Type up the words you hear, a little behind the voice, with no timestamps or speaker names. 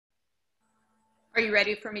Are you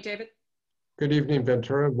ready for me, David? Good evening,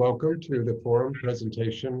 Ventura. Welcome to the forum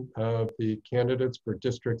presentation of the candidates for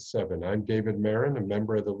District 7. I'm David Marin, a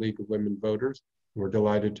member of the League of Women Voters. We're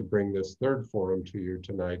delighted to bring this third forum to you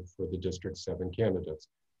tonight for the District 7 candidates.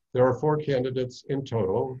 There are 4 candidates in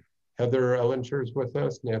total. Heather Ellinger is with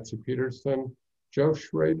us, Nancy Peterson, Joe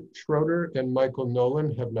Schroeder, and Michael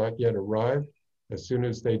Nolan have not yet arrived. As soon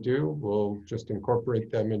as they do, we'll just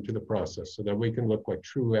incorporate them into the process so that we can look like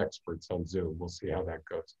true experts on Zoom. We'll see how that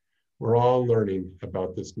goes. We're all learning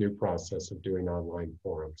about this new process of doing online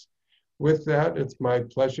forums. With that, it's my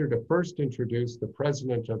pleasure to first introduce the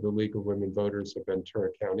president of the League of Women Voters of Ventura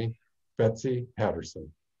County, Betsy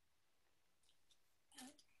Patterson.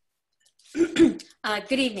 Good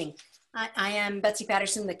evening. I am Betsy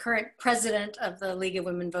Patterson, the current president of the League of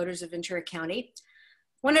Women Voters of Ventura County.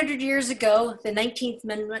 100 years ago, the 19th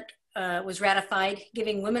Amendment was ratified,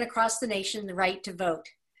 giving women across the nation the right to vote.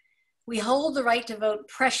 We hold the right to vote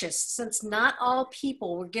precious, since not all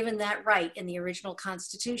people were given that right in the original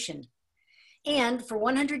Constitution. And for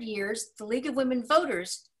 100 years, the League of Women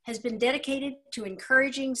Voters has been dedicated to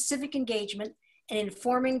encouraging civic engagement and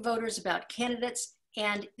informing voters about candidates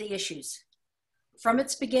and the issues. From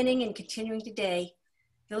its beginning and continuing today,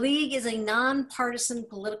 the League is a nonpartisan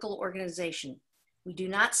political organization. We do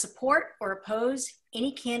not support or oppose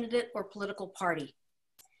any candidate or political party.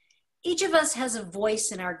 Each of us has a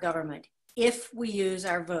voice in our government if we use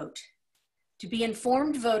our vote. To be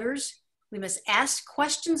informed voters, we must ask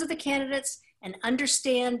questions of the candidates and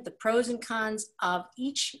understand the pros and cons of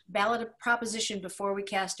each ballot proposition before we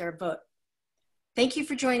cast our vote. Thank you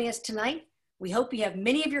for joining us tonight. We hope you have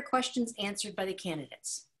many of your questions answered by the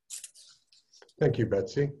candidates. Thank you,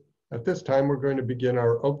 Betsy. At this time, we're going to begin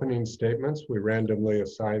our opening statements. We randomly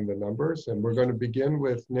assign the numbers, and we're going to begin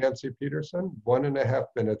with Nancy Peterson. 1.5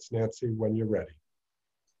 minutes, Nancy, when you're ready.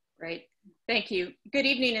 Great. Thank you. Good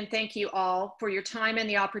evening, and thank you all for your time and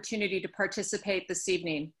the opportunity to participate this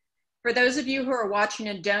evening. For those of you who are watching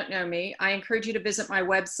and don't know me, I encourage you to visit my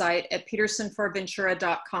website at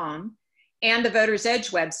petersonforventura.com and the Voters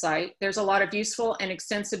Edge website. There's a lot of useful and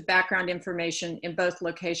extensive background information in both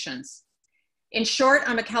locations. In short,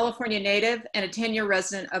 I'm a California native and a 10-year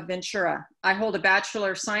resident of Ventura. I hold a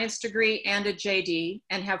Bachelor of Science degree and a JD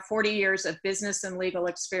and have 40 years of business and legal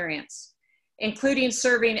experience, including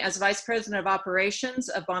serving as Vice President of Operations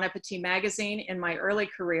of Bon Appetit magazine in my early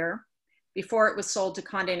career, before it was sold to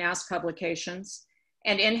Condé Nast Publications,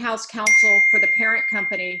 and in-house counsel for the parent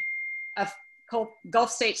company of Gulf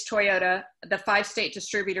States Toyota, the 5-state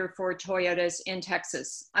distributor for Toyotas in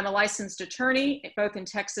Texas. I'm a licensed attorney, both in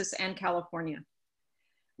Texas and California.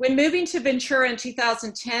 When moving to Ventura in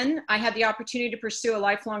 2010, I had the opportunity to pursue a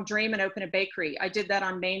lifelong dream and open a bakery. I did that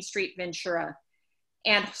on Main Street, Ventura,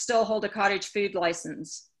 and still hold a cottage food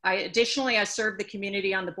license. Additionally, I served the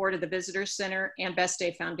community on the board of the Visitor Center and Best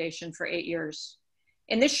Day Foundation for 8 years.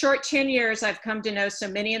 In this short 10 years, I've come to know so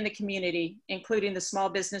many in the community, including the small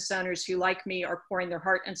business owners who, like me, are pouring their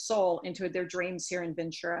heart and soul into their dreams here in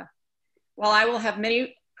Ventura. While I will have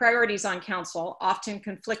many priorities on council, often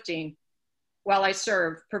conflicting while I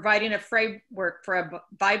serve, providing a framework for a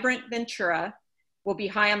vibrant Ventura will be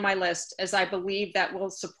high on my list, as I believe that will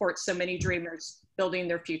support so many dreamers building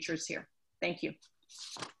their futures here. Thank you.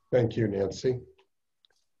 Thank you, Nancy.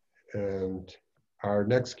 And our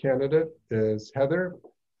next candidate is Heather.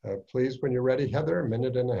 Please, when you're ready, Heather, 1.5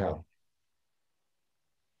 minutes.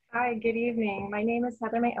 Hi, good evening. My name is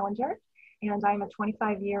Heather May Ellinger, and I'm a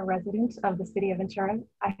 25-year resident of the city of Ventura.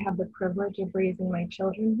 I have the privilege of raising my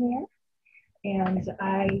children here, and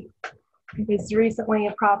I was recently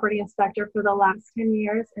a property inspector for the last 10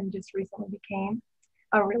 years and just recently became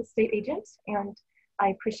a real estate agent, and I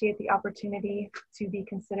appreciate the opportunity to be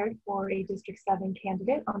considered for a District 7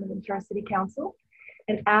 candidate on the Ventura City Council.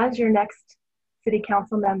 And as your next City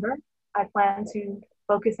Council member, I plan to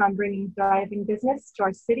focus on bringing thriving business to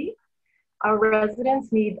our city. Our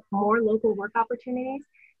residents need more local work opportunities,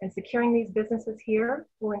 and securing these businesses here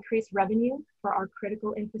will increase revenue for our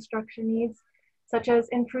critical infrastructure needs, such as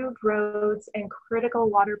improved roads and critical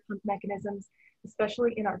water pump mechanisms,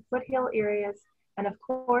 especially in our foothill areas, and of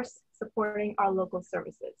course, supporting our local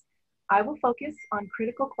services. I will focus on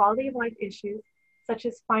critical quality of life issues, such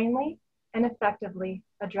as finally and effectively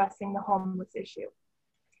addressing the homeless issue.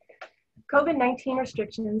 COVID-19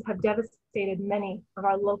 restrictions have devastated many of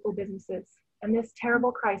our local businesses, and this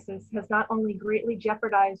terrible crisis has not only greatly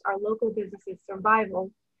jeopardized our local businesses' survival,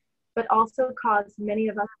 but also caused many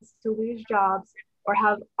of us to lose jobs or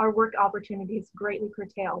have our work opportunities greatly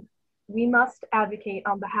curtailed. We must advocate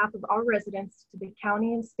on behalf of our residents to the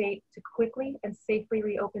county and state to quickly and safely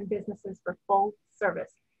reopen businesses for full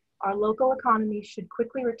service. Our local economy should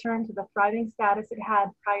quickly return to the thriving status it had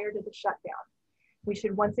prior to the shutdown. We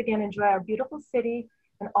should once again enjoy our beautiful city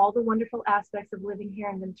and all the wonderful aspects of living here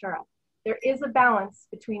in Ventura. There is a balance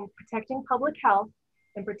between protecting public health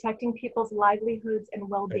and protecting people's livelihoods and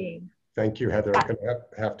well-being. Thank you, Heather. I'm going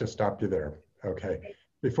to have to stop you there. Okay.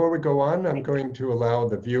 Before we go on, I'm going to allow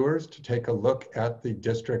the viewers to take a look at the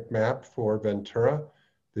district map for Ventura.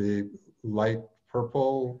 The light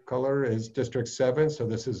purple color is District 7. So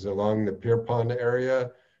this is along the Pier Pond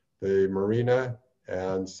area, the marina,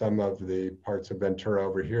 and some of the parts of Ventura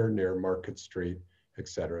over here near Market Street,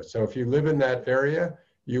 etc. So if you live in that area,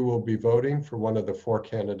 you will be voting for one of the 4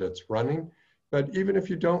 candidates running. But even if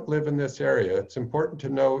you don't live in this area, it's important to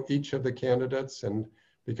know each of the candidates, and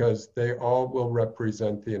because they all will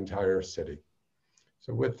represent the entire city.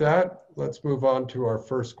 So with that, let's move on to our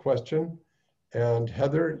first question. And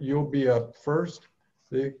Heather, you'll be up first.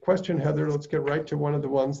 The question, Heather, let's get right to one of the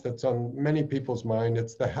ones that's on many people's mind.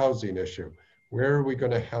 It's the housing issue. Where are we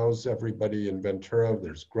going to house everybody in Ventura?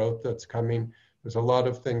 There's growth that's coming. There's a lot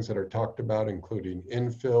of things that are talked about, including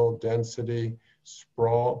infill, density,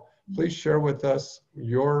 sprawl. Please share with us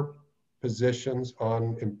your positions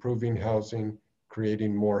on improving housing,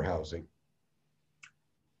 creating more housing.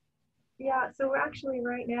 Yeah, so we're actually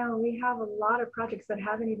right now, we have a lot of projects that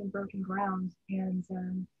haven't even broken ground. And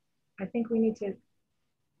I think we need to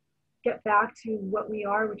get back to what we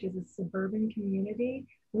are, which is a suburban community.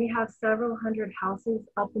 We have several hundred houses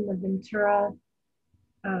up in the Ventura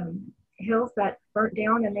hills that burnt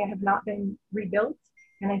down and they have not been rebuilt.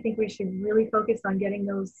 And I think we should really focus on getting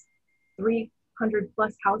those 300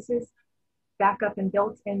 plus houses back up and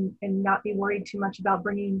built, and not be worried too much about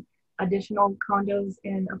bringing additional condos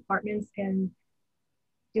and apartments and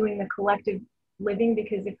doing the collective living,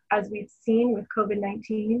 because as we've seen with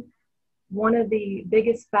COVID-19, one of the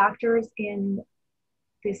biggest factors in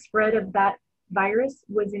the spread of that virus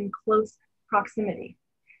was in close proximity.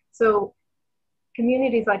 So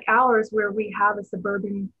communities like ours, where we have a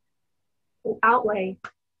suburban outlay,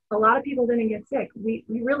 a lot of people didn't get sick. We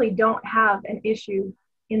really don't have an issue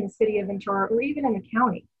in the city of Ventura or even in the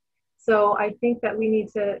county. So I think that we need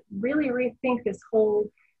to really rethink this whole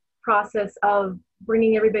process of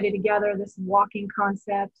bringing everybody together, this walking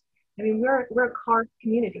concept. I mean, we're a car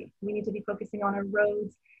community. We need to be focusing on our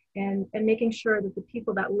roads and making sure that the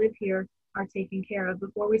people that live here are taken care of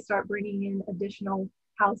before we start bringing in additional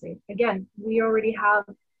housing. Again, we already have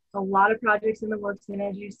a lot of projects in the works, and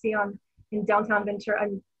as you see in downtown Ventura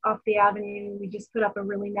and off the avenue, we just put up a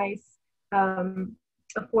really nice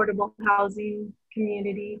affordable housing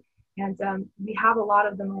community, and we have a lot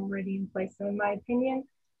of them already in place. So in my opinion,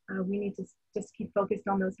 we need to just keep focused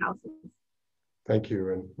on those houses. Thank you,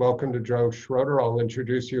 and welcome to Joe Schroeder. I'll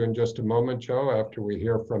introduce you in just a moment, Joe, after we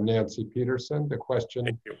hear from Nancy Peterson. The question,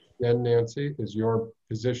 again, Nancy, is your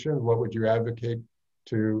position. What would you advocate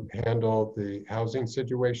to handle the housing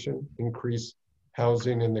situation, increase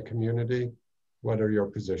housing in the community? What are your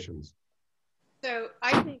positions? So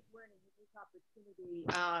I think we're in a unique opportunity,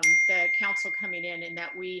 the council coming in that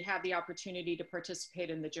we have the opportunity to participate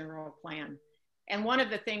in the general plan. And one of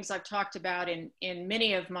the things I've talked about in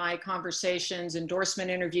many of my conversations, endorsement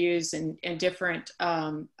interviews, and different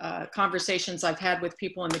conversations I've had with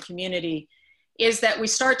people in the community is that we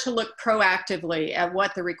start to look proactively at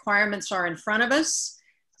what the requirements are in front of us,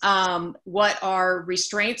 what our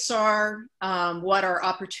restraints are, what our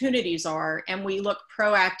opportunities are, and we look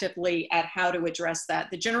proactively at how to address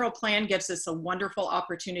that. The general plan gives us a wonderful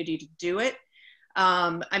opportunity to do it.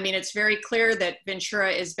 I mean, it's very clear that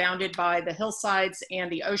Ventura is bounded by the hillsides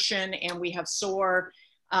and the ocean, and we have SOAR.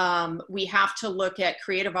 We have to look at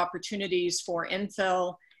creative opportunities for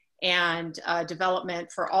infill and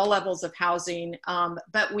development for all levels of housing.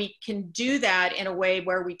 But we can do that in a way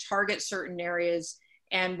where we target certain areas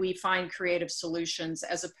and we find creative solutions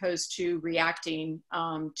as opposed to reacting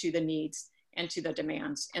to the needs and to the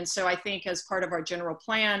demands. And so I think as part of our general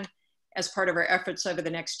plan, as part of our efforts over the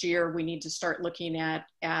next year, we need to start looking at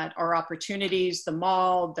our opportunities, the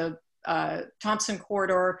mall, the Thompson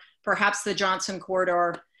corridor, perhaps the Johnson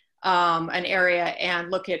corridor, an area,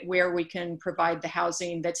 and look at where we can provide the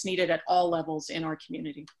housing that's needed at all levels in our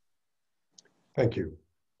community. Thank you.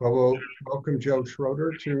 Well, we'll welcome Joe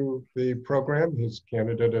Schroeder to the program. He's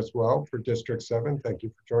candidate as well for District 7. Thank you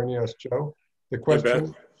for joining us, Joe. The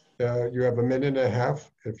question, you have a minute and a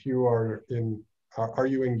half. If you are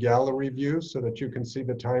you in gallery view so that you can see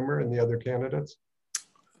the timer and the other candidates?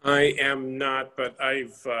 I am not, but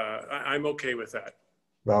I'm okay with that.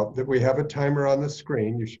 Well, we have a timer on the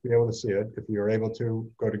screen. You should be able to see it. If you're able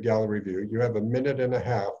to go to gallery view, you have a minute and a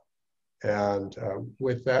half. And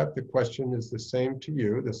with that, the question is the same to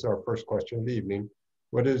you. This is our first question of the evening.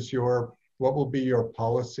 What will be your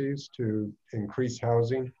policies to increase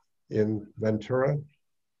housing in Ventura?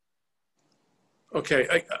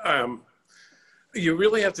 Okay, you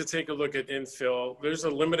really have to take a look at infill. There's a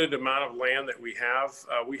limited amount of land that we have.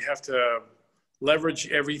 We have to leverage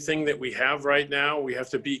everything that we have right now. We have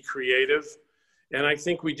to be creative. And I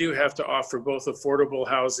think we do have to offer both affordable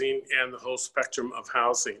housing and the whole spectrum of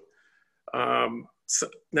housing. So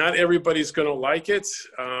not everybody's going to like it.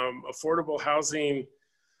 Affordable housing,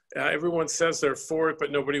 everyone says they're for it,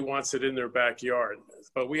 but nobody wants it in their backyard.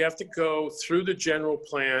 But we have to go through the general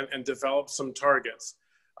plan and develop some targets.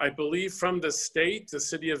 I believe from the state, the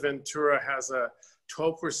city of Ventura has a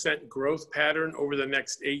 12% growth pattern over the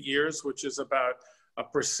next 8 years, which is about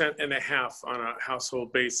 1.5% on a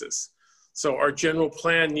household basis. So our general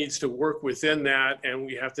plan needs to work within that, and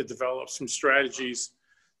we have to develop some strategies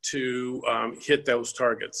to hit those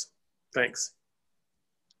targets. Thanks.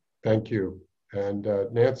 Thank you. And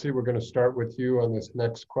Nancy, we're going to start with you on this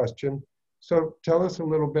next question. So tell us a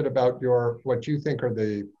little bit about what you think are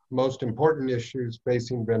the most important issues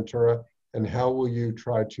facing Ventura, and how will you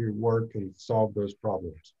try to work and solve those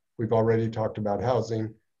problems? We've already talked about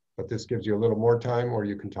housing, but this gives you a little more time, or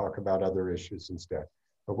you can talk about other issues instead.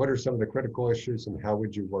 But what are some of the critical issues, and how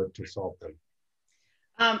would you work to solve them?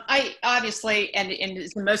 I obviously, and in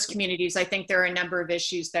most communities, I think there are a number of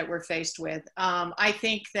issues that we're faced with. I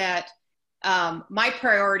think that my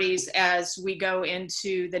priorities as we go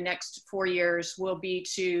into the next 4 years will be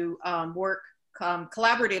to work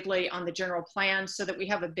collaboratively on the general plan so that we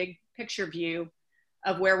have a big picture view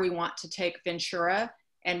of where we want to take Ventura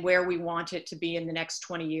and where we want it to be in the next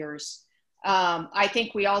 20 years. I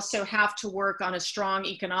think we also have to work on a strong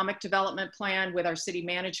economic development plan with our city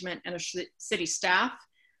management and our city staff,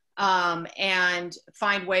 and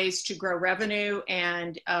find ways to grow revenue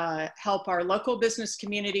and help our local business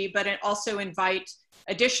community, but also invite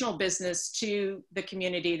additional business to the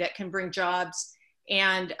community that can bring jobs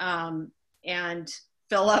and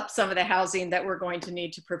fill up some of the housing that we're going to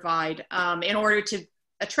need to provide. In order to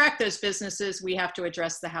attract those businesses, we have to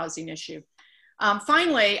address the housing issue.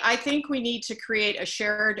 Finally, I think we need to create a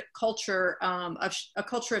shared culture, a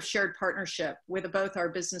culture of shared partnership with both our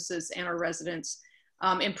businesses and our residents,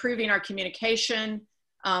 improving our communication,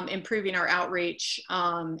 improving our outreach,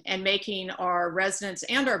 and making our residents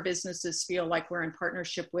and our businesses feel like we're in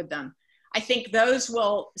partnership with them. I think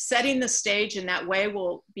setting the stage in that way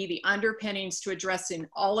will be the underpinnings to addressing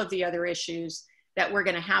all of the other issues that we're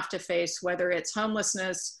going to have to face, whether it's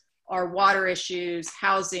homelessness or water issues,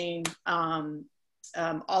 housing,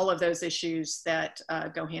 all of those issues that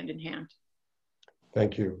go hand in hand.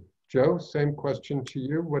 Thank you. Joe, same question to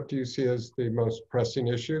you. What do you see as the most pressing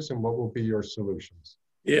issues, and what will be your solutions?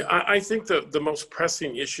 Yeah, I think the most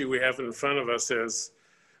pressing issue we have in front of us is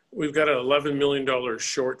we've got an $11 million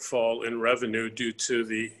shortfall in revenue due to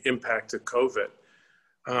the impact of COVID.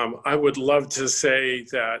 I would love to say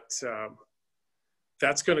that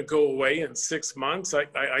that's going to go away in 6 months.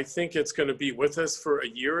 I think it's going to be with us for a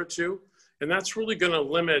year or two, and that's really going to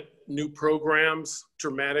limit new programs,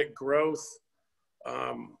 dramatic growth,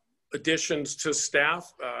 additions to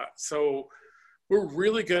staff. So we're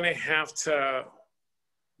really going to have to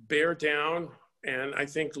bear down and I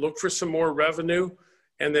think look for some more revenue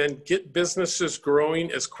and then get businesses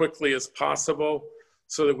growing as quickly as possible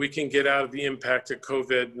so that we can get out of the impact of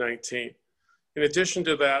COVID-19. In addition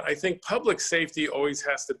to that, I think public safety always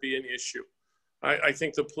has to be an issue. I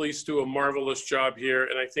think the police do a marvelous job here,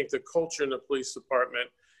 and I think the culture in the police department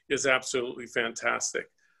is absolutely fantastic.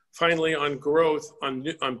 Finally, on growth,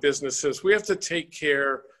 on businesses, we have to take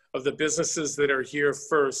care of the businesses that are here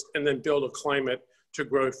first and then build a climate to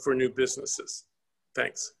grow for new businesses.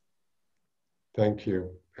 Thanks. Thank you.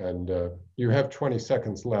 And you have 20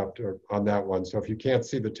 seconds left on that one. So if you can't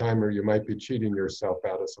see the timer, you might be cheating yourself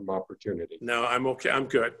out of some opportunity. No, I'm okay. I'm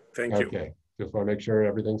good. Thank you. Okay. Just want to make sure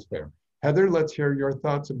everything's fair. Heather, let's hear your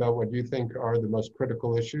thoughts about what you think are the most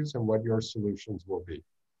critical issues and what your solutions will be.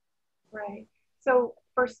 Right. So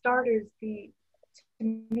for starters, to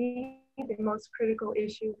me, the most critical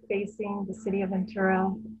issue facing the city of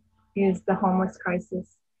Ventura is the homeless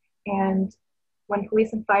crisis. And when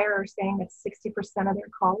police and fire are saying that 60% of their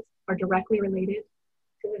calls are directly related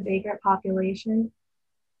to the vagrant population,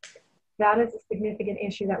 that is a significant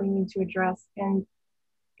issue that we need to address. And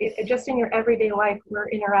just in your everyday life, we're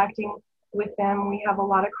interacting with them. We have a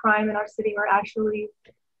lot of crime in our city. We're actually,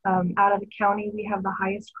 out of the county, we have the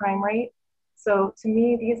highest crime rate. So to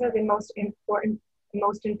me, these are the most important,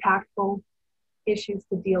 most impactful issues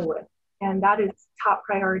to deal with. And that is top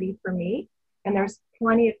priority for me. And there's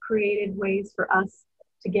plenty of creative ways for us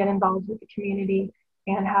to get involved with the community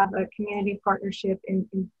and have a community partnership in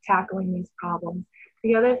tackling these problems.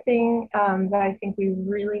 The other thing that I think we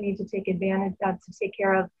really need to take advantage of, to take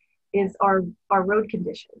care of, is our road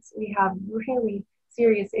conditions. We have really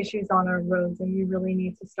serious issues on our roads, and we really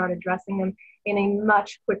need to start addressing them in a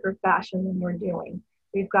much quicker fashion than we're doing.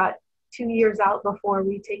 We've got 2 years out before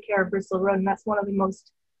we take care of Bristol Road, and that's one of the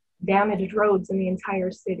most damaged roads in the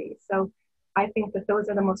entire city. So I think that those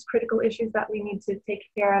are the most critical issues that we need to take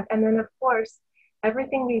care of. And then, of course,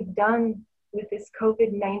 everything we've done with this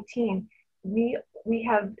COVID-19, we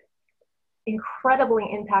have incredibly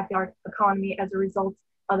impacted our economy as a result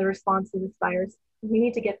of the response to this virus. We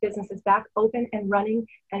need to get businesses back open and running,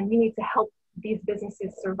 and we need to help these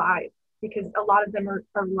businesses survive, because a lot of them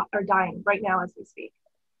are dying right now as we speak.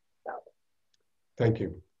 So. Thank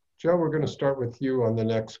you. Joe, we're going to start with you on the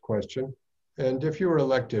next question. And if you were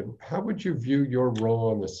elected, how would you view your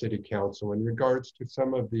role on the City Council in regards to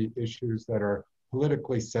some of the issues that are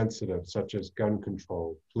politically sensitive, such as gun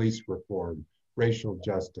control, police reform, racial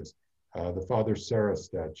justice, the Father Sarah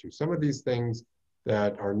statue, some of these things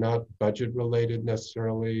that are not budget related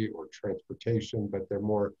necessarily or transportation, but they're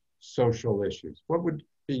more social issues? What would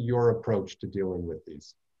be your approach to dealing with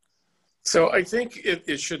these? So I think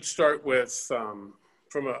it should start with,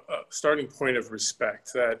 from a starting point of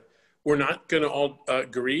respect, that we're not going to all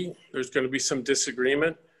agree. There's going to be some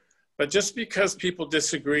disagreement. But just because people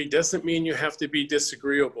disagree doesn't mean you have to be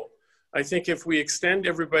disagreeable. I think if we extend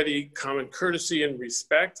everybody common courtesy and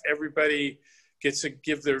respect, everybody gets to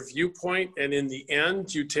give their viewpoint, and in the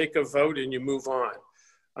end, you take a vote and you move on.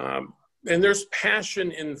 And there's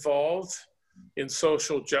passion involved in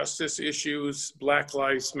social justice issues, Black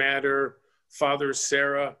Lives Matter, Father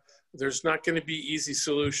Sarah. There's not going to be easy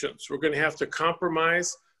solutions. We're going to have to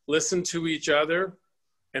compromise, listen to each other,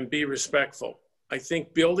 and be respectful. I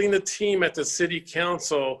think building a team at the City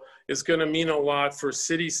Council is going to mean a lot for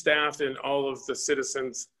city staff and all of the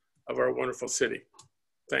citizens of our wonderful city.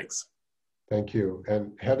 Thanks. Thank you.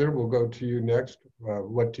 And Heather, we'll go to you next.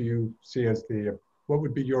 What do you see as what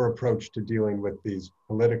would be your approach to dealing with these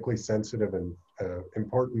politically sensitive and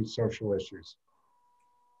important social issues?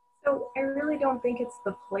 So I really don't think it's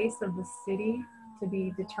the place of the city to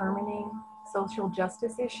be determining social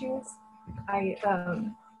justice issues.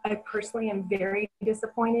 I personally am very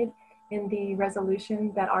disappointed in the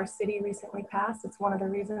resolution that our city recently passed. It's one of the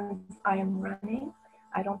reasons I am running.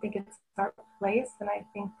 I don't think it's our place, and I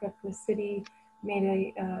think that the city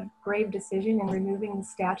made a grave decision in removing the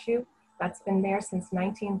statue that's been there since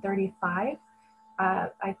 1935.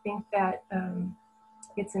 I think that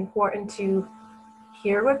it's important to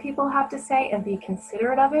hear what people have to say and be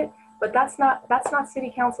considerate of it, but that's not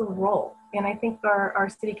City Council's role. And I think our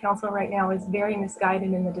City Council right now is very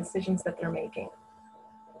misguided in the decisions that they're making.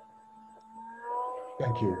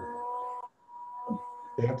 Thank you.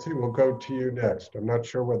 Nancy, we'll go to you next. I'm not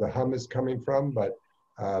sure where the hum is coming from, but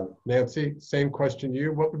Nancy, same question to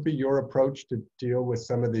you. What would be your approach to deal with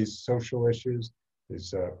some of these social issues,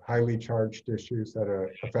 these highly charged issues that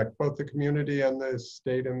affect both the community and the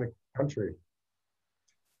state and the country?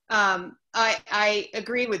 I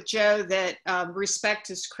agree with Joe that respect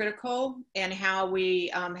is critical, and how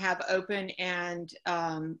we have open and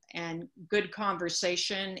good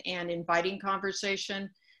conversation and inviting conversation.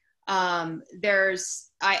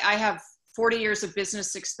 I have 40 years of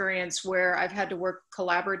business experience where I've had to work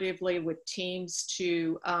collaboratively with teams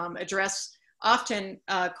to address often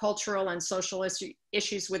cultural and social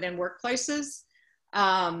issues within workplaces.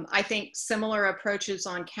 I think similar approaches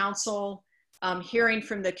on council, hearing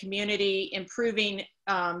from the community, improving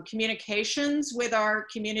communications with our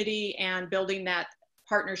community, and building that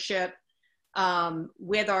partnership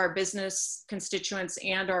with our business constituents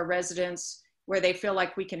and our residents, where they feel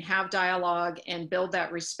like we can have dialogue and build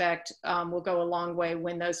that respect, will go a long way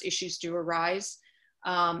when those issues do arise.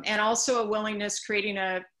 And also a willingness, creating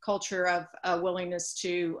a culture of a willingness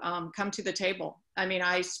to come to the table. I mean,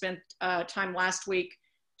 I spent time last week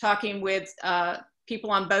talking with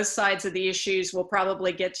people on both sides of the issues. We'll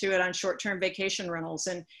probably get to it on short-term vacation rentals.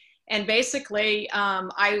 And basically,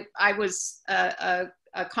 I was a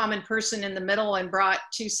common person in the middle and brought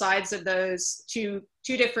two sides of those, two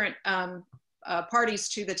different parties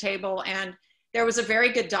to the table. And there was a very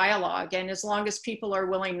good dialogue. And as long as people are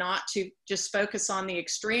willing not to just focus on the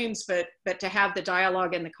extremes, but to have the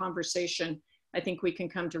dialogue and the conversation, I think we can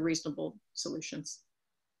come to reasonable solutions.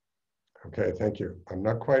 Okay, thank you. I'm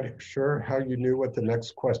not quite sure how you knew what the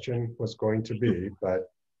next question was going to be,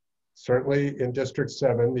 but certainly in District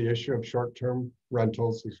 7, the issue of short-term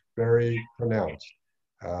rentals is very pronounced.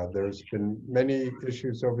 There's been many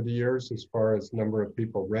issues over the years as far as number of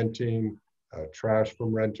people renting, trash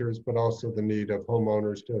from renters, but also the need of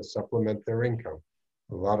homeowners to supplement their income.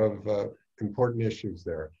 A lot of important issues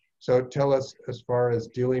there. So tell us, as far as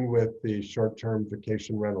dealing with the short-term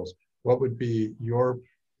vacation rentals, what would be your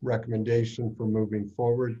recommendation for moving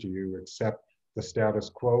forward? Do you accept the status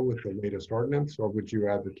quo with the latest ordinance, or would you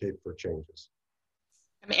advocate for changes?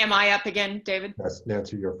 Am I up again, David? Yes,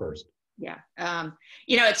 Nancy, you're first. Yeah.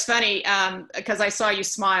 You know, it's funny because I saw you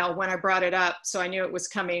smile when I brought it up, so I knew it was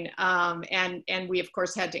coming. And we, of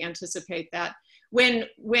course, had to anticipate that. When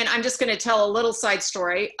I'm just going to tell a little side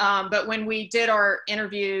story, but when we did our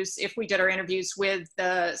interviews, if we did our interviews with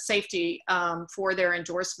the safety for their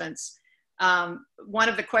endorsements, one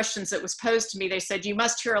of the questions that was posed to me, they said, you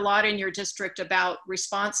must hear a lot in your district about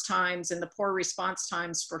response times and the poor response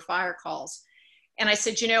times for fire calls. And I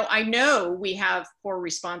said, you know we have poor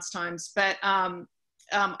response times, but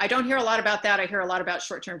I don't hear a lot about that. I hear a lot about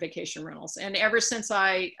short-term vacation rentals. And ever since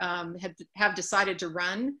I have decided to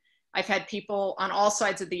run, I've had people on all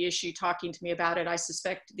sides of the issue talking to me about it. I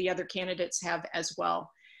suspect the other candidates have as well.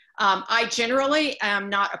 I generally am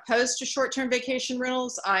not opposed to short-term vacation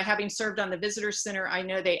rentals. Having served on the visitor center, I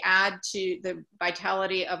know they add to the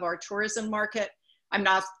vitality of our tourism market. I'm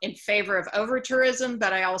not in favor of over-tourism,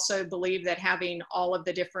 but I also believe that having all of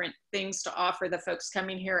the different things to offer the folks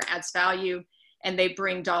coming here adds value, and they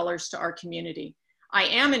bring dollars to our community. I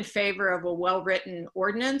am in favor of a well-written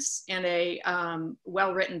ordinance and a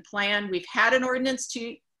well-written plan. We've had an ordinance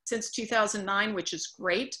since 2009, which is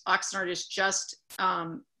great. Oxnard is just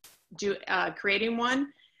creating one,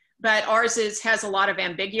 but ours has a lot of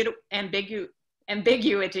ambiguity.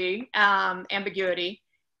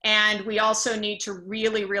 And we also need to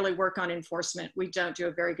really, really work on enforcement. We don't do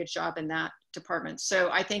a very good job in that department. So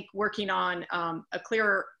I think working on a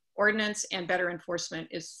clearer ordinance and better enforcement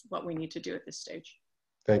is what we need to do at this stage.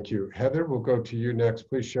 Thank you. Heather, we'll go to you next.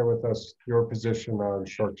 Please share with us your position on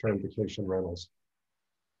short-term vacation rentals.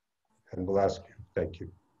 And we'll ask you. Thank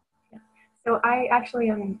you. So I actually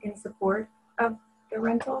am in support of the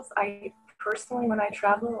rentals. I personally, when I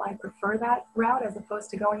travel, I prefer that route as opposed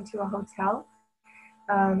to going to a hotel.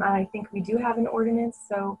 I think we do have an ordinance,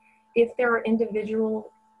 so if there are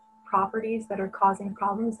individual properties that are causing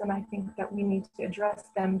problems, then I think that we need to address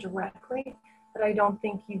them directly. But I don't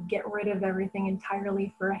think you get rid of everything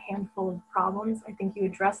entirely for a handful of problems. I think you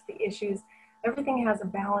address the issues. Everything has a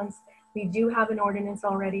balance. We do have an ordinance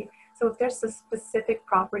already. So if there's a specific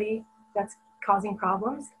property that's causing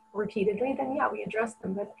problems repeatedly, then yeah, we address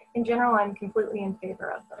them. But in general, I'm completely in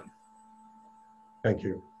favor of them. Thank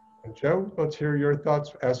you. And Joe, let's hear your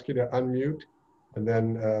thoughts. Ask you to unmute, and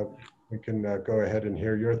then we can go ahead and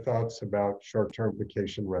hear your thoughts about short-term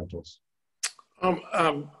vacation rentals.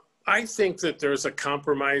 I think that there's a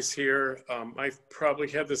compromise here. I've probably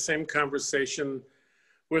had the same conversation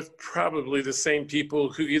with probably the same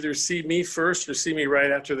people who either see me first or see me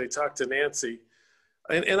right after they talk to Nancy.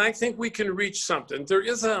 And I think we can reach something. There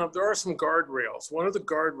are some guardrails. One of the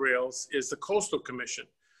guardrails is the Coastal Commission.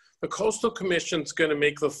 The Coastal Commission's going to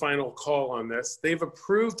make the final call on this. They've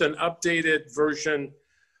approved an updated version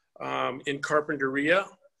in Carpinteria,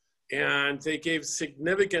 and they gave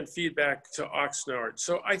significant feedback to Oxnard.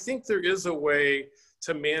 So I think there is a way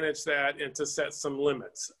to manage that and to set some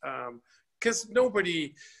limits. Because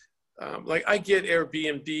nobody, like I get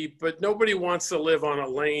Airbnb, but nobody wants to live on a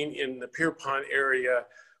lane in the Pierpont area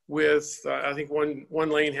with, I think one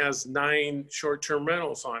lane has 9 short-term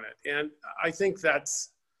rentals on it. And I think that's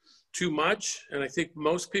too much, and I think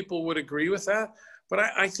most people would agree with that. But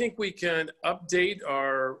I think we can update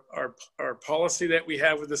our policy that we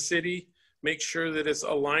have with the city, make sure that it's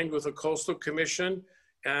aligned with the Coastal Commission,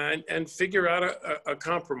 and figure out a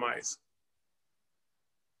compromise.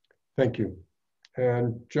 Thank you.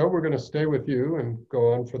 And Joe, we're going to stay with you and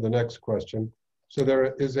go on for the next question. So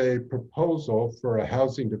there is a proposal for a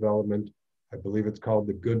housing development. I believe it's called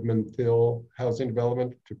the Goodman-Thill Housing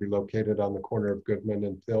Development, to be located on the corner of Goodman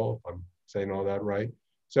and Thill, if I'm saying all that right.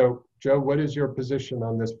 So Joe, what is your position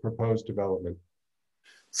on this proposed development?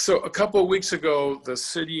 So a couple of weeks ago, the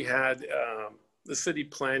city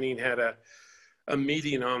planning had a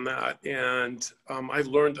meeting on that, and I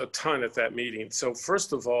learned a ton at that meeting. So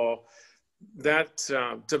first of all, that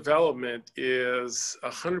development is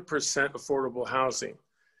 100% affordable housing.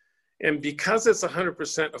 And because it's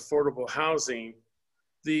 100% affordable housing,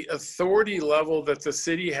 the authority level that the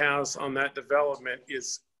city has on that development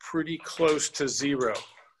is pretty close to zero.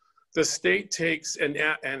 The state takes and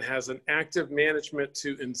has an active management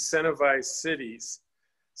to incentivize cities.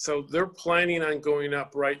 So they're planning on going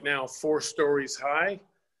up right now 4 stories high.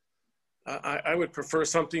 I would prefer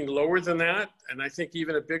something lower than that. And I think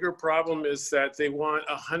even a bigger problem is that they want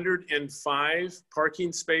 105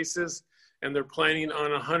 parking spaces and they're planning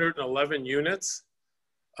on 111 units.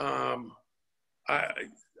 I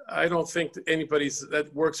don't think that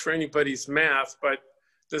works for anybody's math, but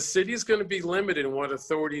the city is going to be limited in what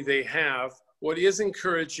authority they have. What is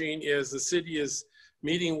encouraging is the city is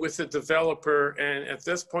meeting with the developer, and at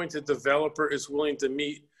this point, the developer is willing to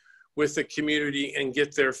meet with the community and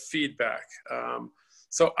get their feedback.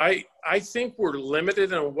 So I think we're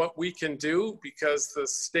limited on what we can do because the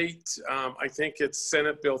state, I think it's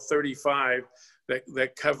Senate Bill 35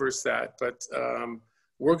 that covers that, but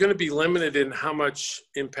we're going to be limited in how much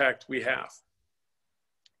impact we have.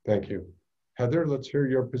 Thank you. Heather, let's hear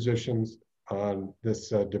your positions on this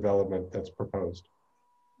development that's proposed.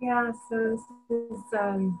 Yeah, so this is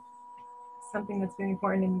something that's very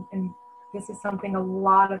important, and this is something a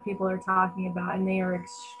lot of people are talking about, and they are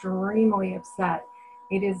extremely upset.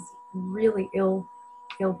 It is really ill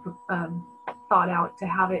thought out to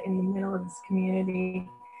have it in the middle of this community.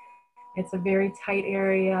 It's a very tight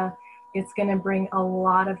area. It's going to bring a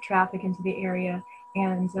lot of traffic into the area,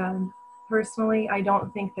 and personally, I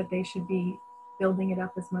don't think that they should be building it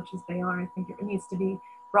up as much as they are. I think it needs to be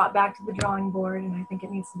brought back to the drawing board, and I think it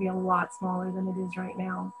needs to be a lot smaller than it is right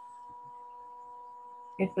now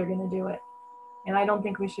if they're going to do it. And I don't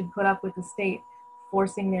think we should put up with the state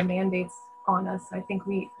forcing their mandates on us. I think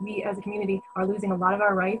we as a community are losing a lot of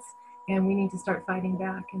our rights, and we need to start fighting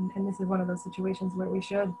back, and this is one of those situations where we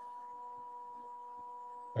should.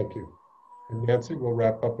 Thank you. And Nancy, we'll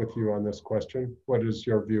wrap up with you on this question. What is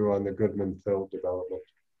your view on the Goodman-Phil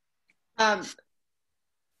development?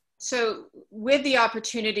 So with the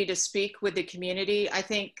opportunity to speak with the community, I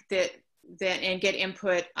think that and get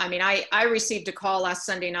input. I mean, I received a call last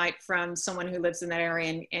Sunday night from someone who lives in that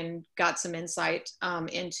area and got some insight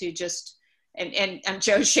into just, and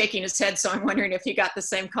Joe's shaking his head, so I'm wondering if you got the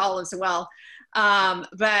same call as well.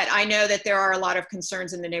 But I know that there are a lot of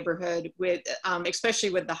concerns in the neighborhood with,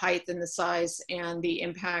 especially with the height and the size and the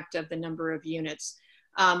impact of the number of units.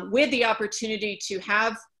 With the opportunity to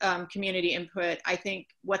have community input, I think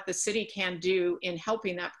what the city can do in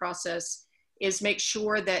helping that process is make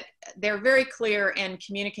sure that they're very clear and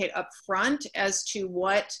communicate up front as to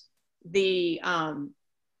what the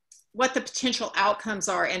potential outcomes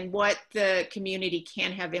are and what the community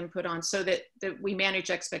can have input on, so that we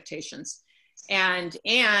manage expectations. And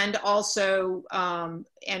also,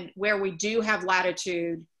 and where we do have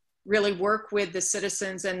latitude, really work with the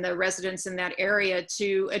citizens and the residents in that area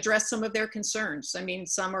to address some of their concerns. I mean,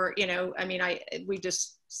 some are, we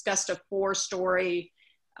just discussed a 4-story,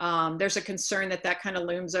 there's a concern that kind of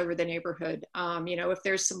looms over the neighborhood. If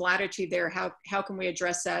there's some latitude there, how can we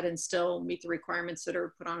address that and still meet the requirements that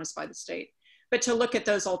are put on us by the state? But to look at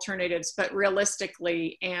those alternatives, but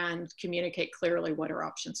realistically, and communicate clearly what our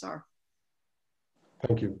options are.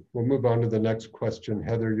 Thank you. We'll move on to the next question.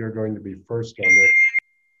 Heather, you're going to be first on this.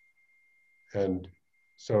 And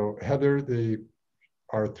so Heather, there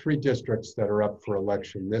are 3 districts that are up for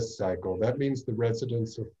election this cycle. That means the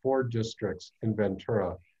residents of 4 districts in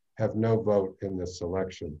Ventura have no vote in this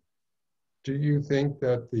election. Do you think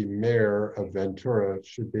that the mayor of Ventura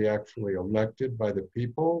should be actually elected by the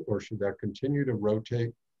people, or should that continue to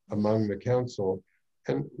rotate among the council?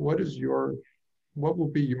 And what will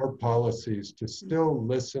be your policies to still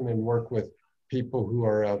listen and work with people who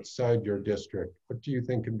are outside your district? What do you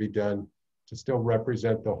think can be done to still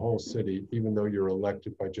represent the whole city, even though you're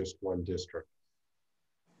elected by just 1 district?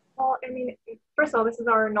 Well, I mean, first of all, this is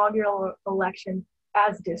our inaugural election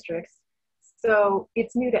as districts, so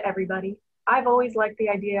it's new to everybody. I've always liked the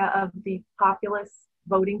idea of the populace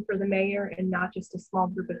voting for the mayor and not just a small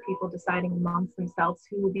group of people deciding amongst themselves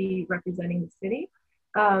who will be representing the city.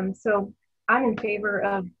 So I'm in favor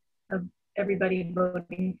of everybody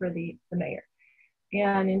voting for the mayor.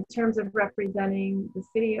 And in terms of representing the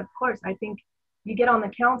city, of course, I think you get on the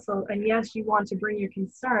council, and yes, you want to bring your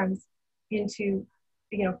concerns into,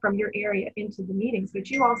 from your area into the meetings, but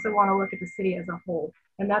you also want to look at the city as a whole.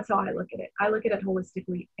 And that's how I look at it. I look at it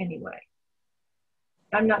holistically anyway.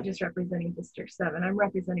 I'm not just representing District 7, I'm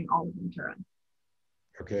representing all of Ventura.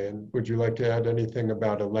 Okay, and would you like to add anything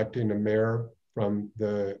about electing a mayor from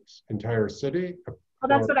the entire city? Well,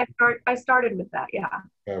 that's what I started with that, yeah.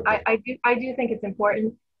 Okay. I do think it's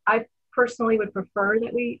important. I personally would prefer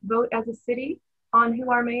that we vote as a city on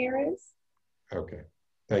who our mayor is. Okay,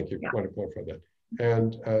 thank you. I want to clarify that.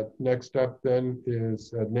 And next up then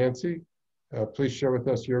is Nancy. Please share with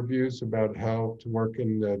us your views about how to work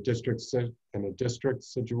in a district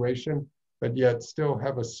situation, but yet still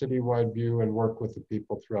have a citywide view and work with the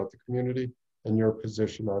people throughout the community. and your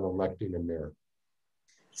position on electing a mayor.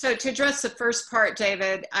 So to address the first part,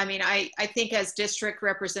 David, I mean, I think as district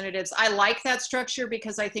representatives, I like that structure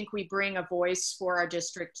because I think we bring a voice for our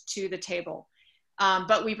district to the table.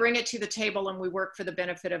 But we bring it to the table and we work for the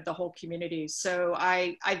benefit of the whole community. So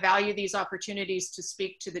I value these opportunities to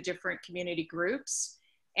speak to the different community groups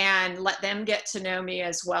and let them get to know me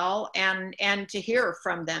as well, and to hear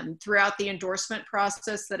from them throughout the endorsement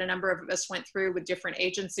process that a number of us went through with different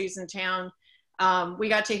agencies in town. We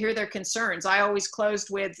got to hear their concerns. I always closed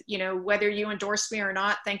with, you know, whether you endorse me or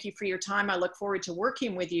not, thank you for your time. I look forward to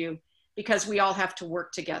working with you because we all have to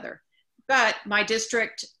work together. But my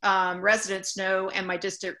district residents know, and my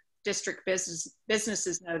district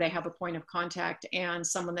businesses know they have a point of contact and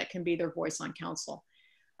someone that can be their voice on council.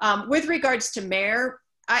 With regards to mayor,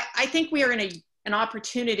 I think we are in an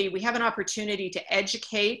opportunity, we have an opportunity to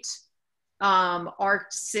educate our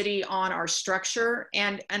city on our structure,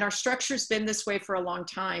 and our structure's been this way for a long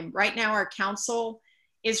time. Right now, our council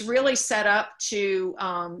is really set up to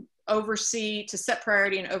oversee, to set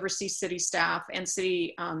priority and oversee city staff and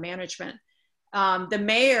city management. The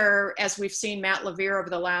mayor, as we've seen Matt Levere over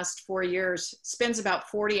the last 4 years, spends about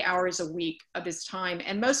 40 hours a week of his time.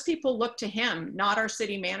 And most people look to him, not our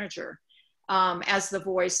city manager, as the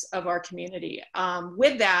voice of our community.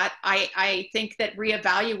 With that, I think that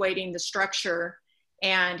reevaluating the structure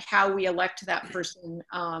and how we elect that person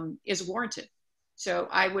is warranted. So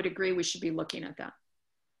I would agree we should be looking at that.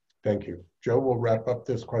 Thank you. Joe, we'll wrap up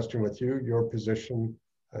this question with you, your position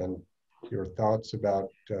and your thoughts about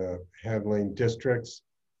handling districts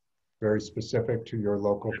very specific to your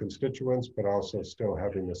local constituents, but also still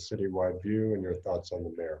having a citywide view, and your thoughts on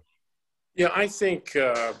the mayor. Yeah, I think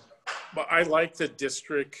I like the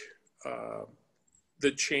district,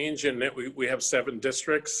 the change in that we have 7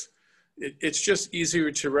 districts. It's just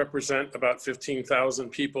easier to represent about 15,000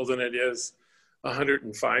 people than it is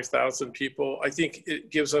 105,000 people. I think it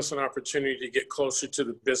gives us an opportunity to get closer to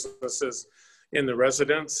the businesses and the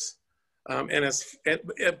residents. But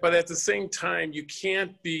at the same time, you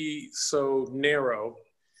can't be so narrow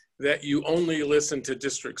that you only listen to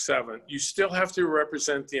District 7. You still have to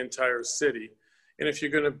represent the entire city. And if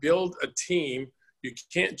you're going to build a team, you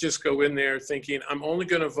can't just go in there thinking, I'm only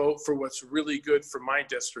going to vote for what's really good for my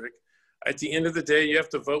district. At the end of the day, you have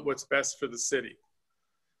to vote what's best for the city.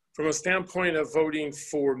 From a standpoint of voting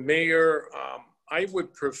for mayor, I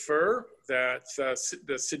would prefer that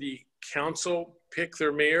the city council pick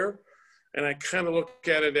their mayor. And I kind of look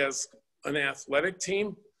at it as an athletic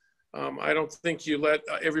team. I don't think you let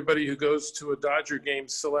everybody who goes to a Dodger game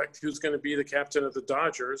select who's going to be the captain of the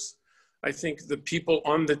Dodgers. I think the people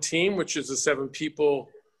on the team, which is the 7 people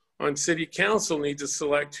on city council, need to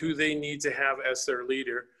select who they need to have as their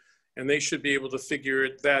leader. And they should be able to figure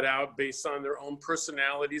that out based on their own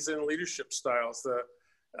personalities and leadership styles.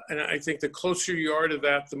 And I think the closer you are to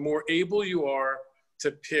that, the more able you are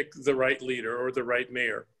to pick the right leader or the right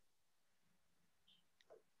mayor.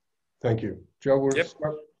 Thank you. Joe, we'll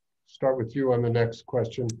start with you on the next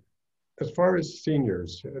question. As far as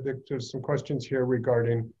seniors, I think there's some questions here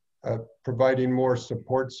regarding providing more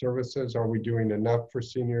support services. Are we doing enough for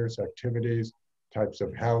seniors, activities, types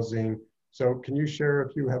of housing? So can you share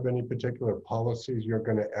if you have any particular policies you're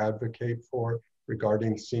going to advocate for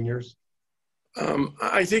regarding seniors?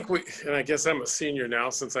 I think and I guess I'm a senior now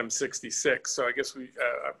since I'm 66, so I guess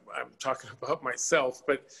I'm talking about myself,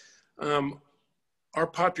 but our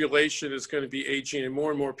population is going to be aging and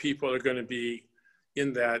more people are going to be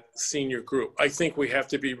in that senior group. I think we have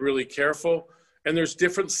to be really careful, and there's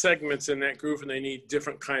different segments in that group and they need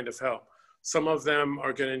different kind of help. Some of them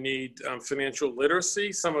are going to need financial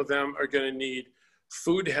literacy. Some of them are going to need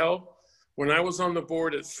food help. When I was on the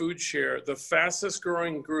board at Food Share, the fastest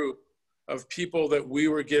growing group of people that we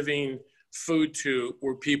were giving food to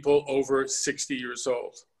were people over 60 years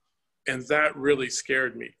old. And that really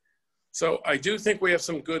scared me. So I do think we have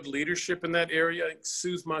some good leadership in that area.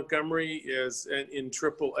 Suze Montgomery is in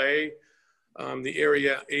AAA, the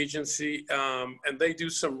area agency, and they do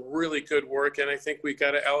some really good work. And I think we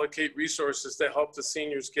got to allocate resources to help the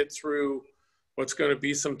seniors get through what's going to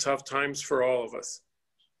be some tough times for all of us.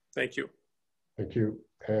 Thank you. Thank you.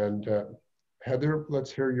 And Heather,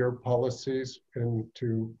 let's hear your policies or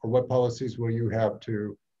what policies will you have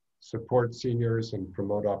to support seniors and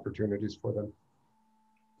promote opportunities for them?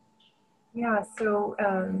 Yeah, so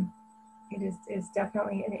it is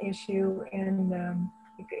definitely an issue, and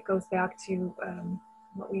it goes back to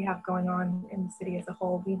what we have going on in the city as a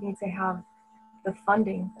whole. We need to have the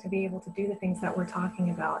funding to be able to do the things that we're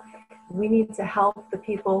talking about. We need to help the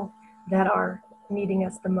people that are needing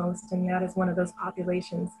us the most, and that is one of those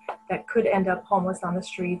populations that could end up homeless on the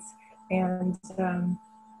streets And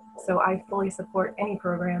so I fully support any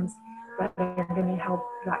programs that are going to help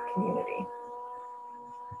that community.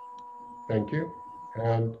 Thank you.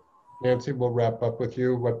 And Nancy, we'll wrap up with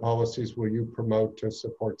you. What policies will you promote to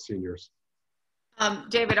support seniors?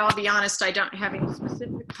 David, I'll be honest, I don't have any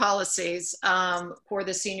specific policies for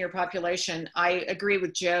the senior population. I agree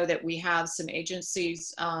with Joe that we have some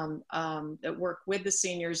agencies that work with the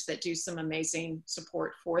seniors that do some amazing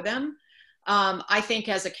support for them. I think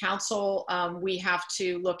as a council, we have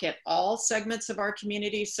to look at all segments of our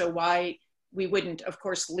community. So why we wouldn't, of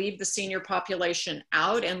course, leave the senior population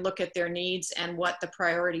out and look at their needs and what the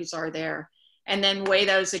priorities are there. And then weigh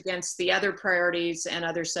those against the other priorities and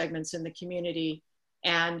other segments in the community,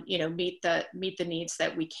 and meet the needs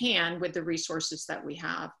that we can with the resources that we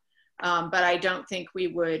have. But I don't think we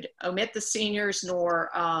would omit the seniors nor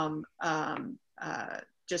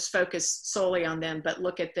just focus solely on them, but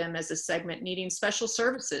look at them as a segment needing special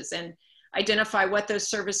services and identify what those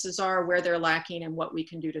services are, where they're lacking, and what we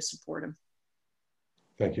can do to support them.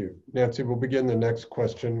 Thank you. Nancy, we'll begin the next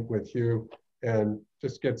question with you, and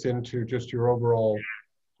this gets into just your overall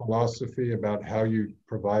philosophy about how you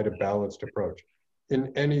provide a balanced approach.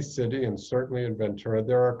 In any city, and certainly in Ventura,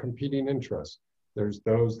 there are competing interests. There's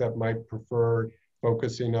those that might prefer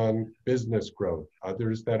focusing on business growth,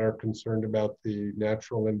 others that are concerned about the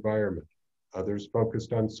natural environment, others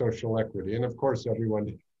focused on social equity. And of course,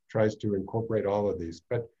 everyone tries to incorporate all of these.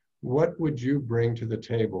 But what would you bring to the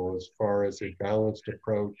table as far as a balanced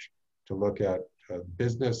approach to look at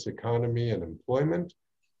business, economy, and employment,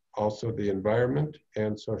 also the environment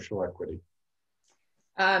and social equity?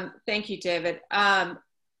 Thank you, David. I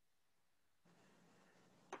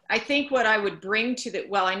think what I would bring to the,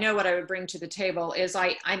 well, I know what I would bring to the table is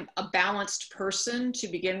I'm a balanced person to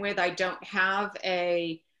begin with. I don't have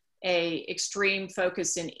a extreme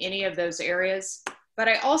focus in any of those areas, but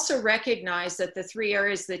I also recognize that the three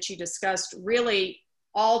areas that you discussed really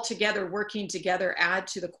all together, working together, add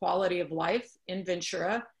to the quality of life in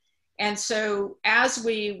Ventura. And so as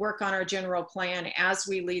we work on our general plan, as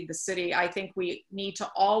we lead the city, I think we need to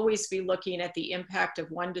always be looking at the impact of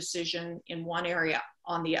one decision in one area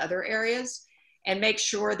on the other areas, and make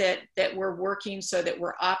sure that we're working so that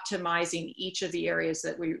we're optimizing each of the areas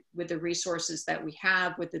that with the resources that we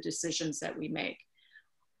have, with the decisions that we make.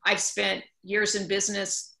 I've spent years in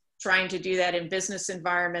business trying to do that in business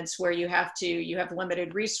environments where you have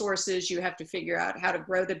limited resources, you have to figure out how to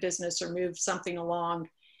grow the business or move something along,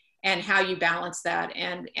 and how you balance that,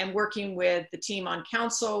 and working with the team on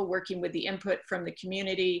council, working with the input from the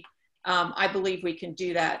community. I believe we can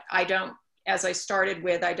do that. As I started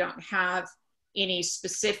with, I don't have any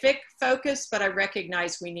specific focus, but I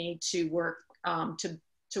recognize we need to work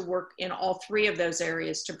to work in all three of those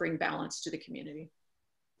areas to bring balance to the community.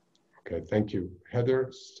 Okay, thank you.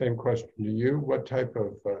 Heather, same question to you. What type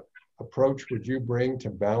of approach would you bring to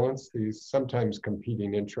balance these sometimes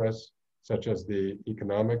competing interests, such as the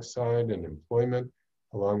economic side and employment,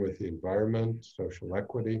 along with the environment, social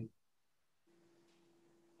equity?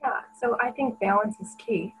 Yeah, so I think balance is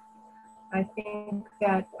key. I think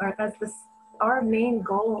that our main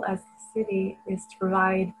goal as the city is to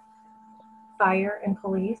provide fire and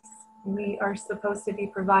police. We are supposed to be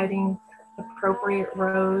providing appropriate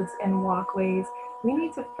roads and walkways. We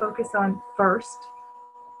need to focus on first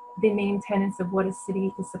the main tenets of what a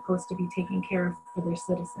city is supposed to be taking care of for their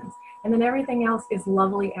citizens. And then everything else is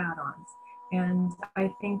lovely add-ons. And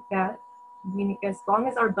I think that as long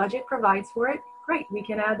as our budget provides for it, great, we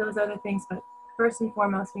can add those other things. But first and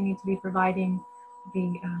foremost, we need to be providing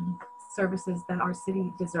the services that our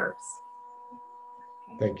city deserves.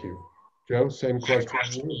 Okay. Thank you. Joe, same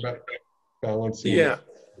question about balancing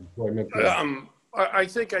employment. I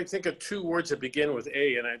think of two words that begin with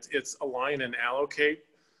A, and it's align and allocate.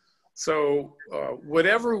 So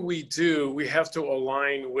whatever we do, we have to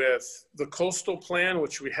align with the coastal plan,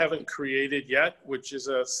 which we haven't created yet, which is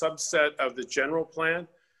a subset of the general plan.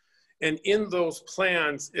 And in those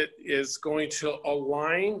plans, it is going to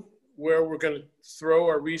align where we're going to throw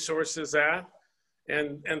our resources at,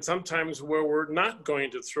 and sometimes where we're not going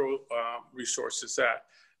to throw resources at.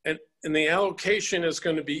 And the allocation is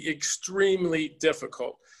going to be extremely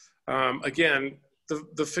difficult. Again,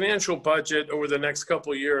 the financial budget over the next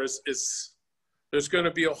couple of years there's going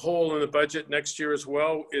to be a hole in the budget next year as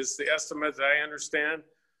well, is the estimate that I understand.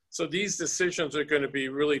 So these decisions are going to be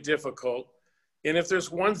really difficult. And if there's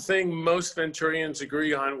one thing most Venturians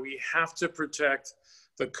agree on, we have to protect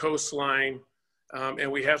the coastline,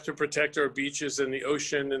 and we have to protect our beaches and the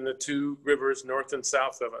ocean and the two rivers north and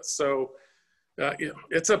south of us. So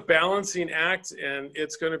it's a balancing act, and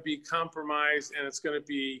it's going to be compromise, and it's going to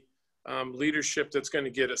be leadership that's going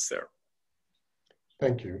to get us there.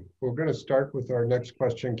 Thank you. We're going to start with our next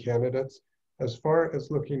question, candidates. As far as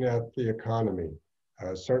looking at the economy,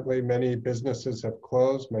 certainly many businesses have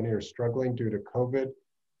closed, many are struggling due to COVID,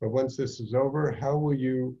 but once this is over,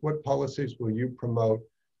 what policies will you promote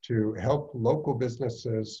to help local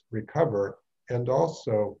businesses recover? And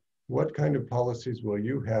also, what kind of policies will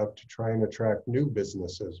you have to try and attract new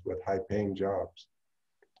businesses with high-paying jobs?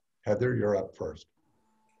 Heather, you're up first.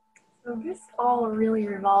 So this all really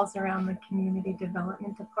revolves around the community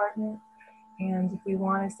development department. And if we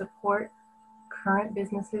want to support current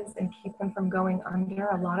businesses and keep them from going under,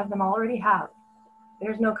 a lot of them already have.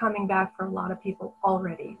 There's no coming back for a lot of people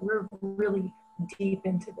already. We're really deep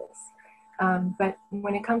into this. But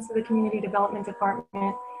when it comes to the community development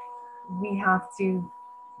department, we have to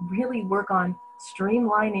really work on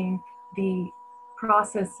streamlining the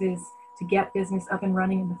processes to get business up and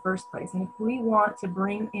running in the first place. And if we want to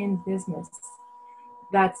bring in business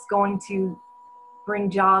that's going to bring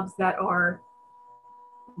jobs that are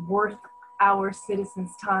worth our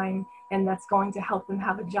citizens' time and that's going to help them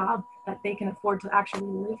have a job that they can afford to actually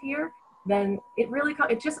live here, then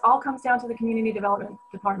it just all comes down to the community development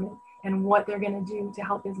department and what they're going to do to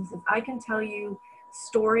help businesses. I can tell you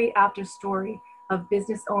story after story of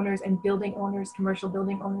business owners and building owners, commercial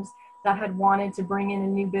building owners that had wanted to bring in a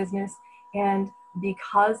new business, and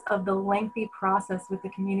because of the lengthy process with the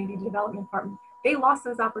community development department, they lost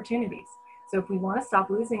those opportunities. So if we want to stop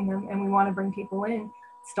losing them and we want to bring people in, it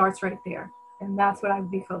starts right there. And that's what I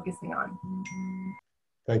would be focusing on.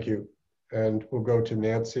 Thank you. And we'll go to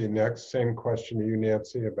Nancy next. Same question to you,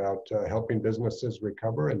 Nancy, about helping businesses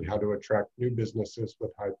recover and how to attract new businesses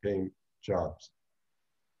with high-paying jobs.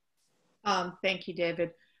 Thank you,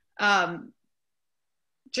 David.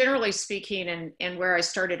 Generally speaking, and where I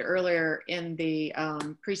started earlier in the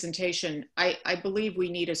presentation, I believe we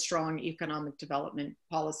need a strong economic development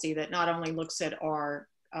policy that not only looks at our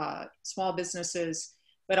small businesses,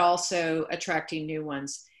 but also attracting new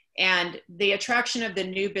ones. And the attraction of the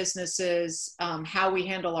new businesses, how we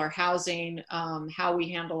handle our housing, how we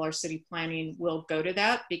handle our city planning will go to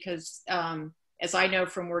that, because as I know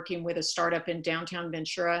from working with a startup in downtown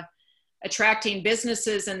Ventura, attracting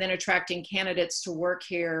businesses and then attracting candidates to work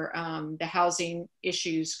here, the housing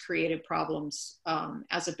issues created problems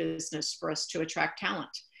as a business for us to attract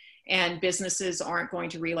talent. And businesses aren't going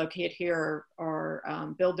to relocate here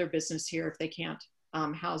or build their business here if they can't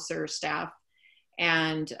house their staff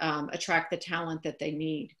and attract the talent that they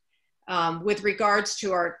need. With regards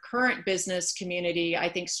to our current business community, I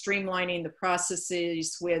think streamlining the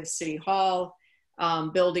processes with City Hall,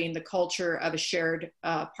 building the culture of a shared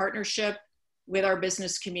partnership with our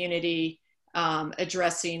business community,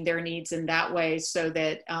 addressing their needs in that way so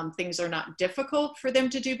that things are not difficult for them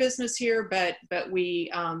to do business here, but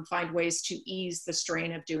we find ways to ease the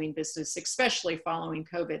strain of doing business, especially following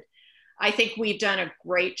COVID. I think we've done a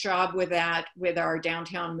great job with that with our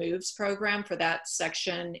Downtown Moves program for that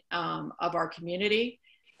section of our community.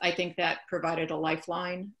 I think that provided a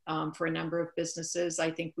lifeline for a number of businesses.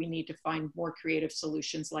 I think we need to find more creative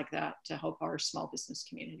solutions like that to help our small business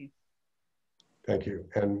community. Thank you.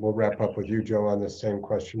 And we'll wrap up with you, Joe, on the same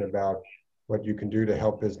question about what you can do to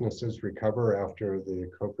help businesses recover after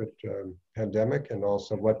the COVID pandemic, and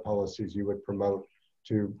also what policies you would promote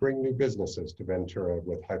to bring new businesses to Ventura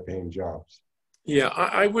with high-paying jobs. Yeah,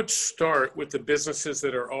 I would start with the businesses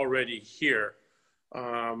that are already here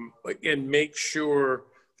and make sure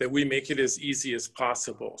that we make it as easy as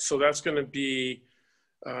possible. So that's going to be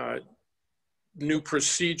new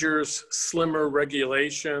procedures, slimmer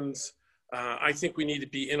regulations. I think we need to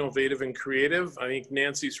be innovative and creative. I think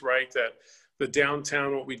Nancy's right that the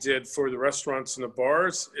downtown, what we did for the restaurants and the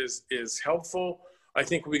bars is helpful. I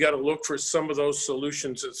think we got to look for some of those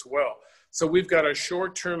solutions as well. So we've got a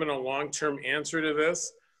short-term and a long-term answer to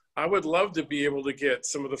this. I would love to be able to get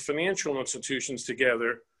some of the financial institutions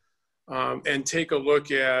together and take a look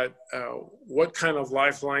at what kind of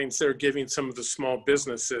lifelines they're giving some of the small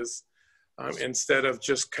businesses instead of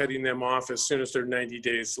just cutting them off as soon as they're 90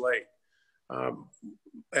 days late.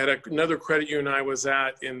 At another credit union I was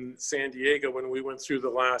at in San Diego when we went through the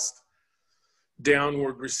last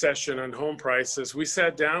downward recession on home prices, we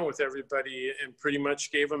sat down with everybody and pretty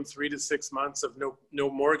much gave them 3 to 6 months of no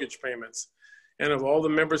mortgage payments. And of all the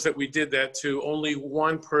members that we did that to, only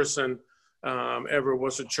one person ever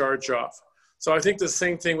was a charge off. So I think the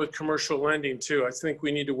same thing with commercial lending too. I think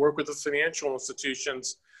we need to work with the financial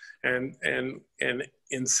institutions and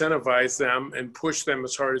incentivize them and push them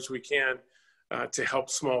as hard as we can to help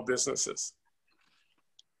small businesses.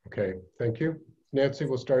 Okay, thank you. Nancy,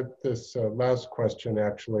 we'll start this last question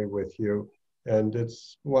actually with you. And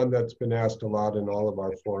it's one that's been asked a lot in all of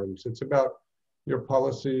our forums. It's about your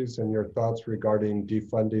policies and your thoughts regarding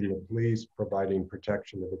defunding the police, providing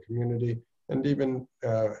protection to the community, and even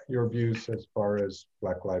your views as far as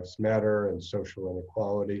Black Lives Matter and social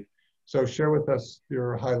inequality. So share with us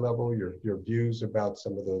your high level, your views about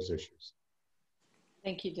some of those issues.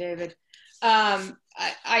 Thank you, David.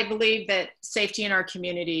 I believe that safety in our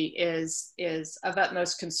community is of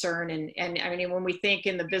utmost concern. And I mean, when we think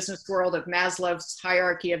in the business world of Maslow's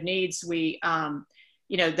hierarchy of needs, we,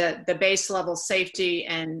 you know, the base level safety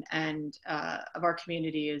and of our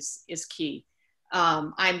community is key.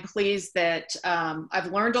 I'm pleased that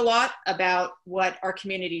I've learned a lot about what our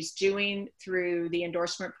community is doing through the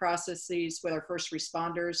endorsement processes with our first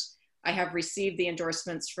responders. I have received the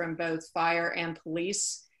endorsements from both fire and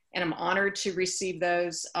police, and I'm honored to receive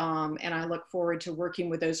those. And I look forward to working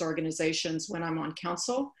with those organizations when I'm on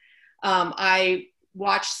council. I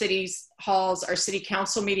watched our city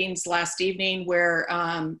council meetings last evening where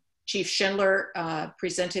Chief Schindler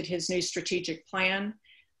presented his new strategic plan,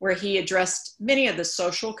 where he addressed many of the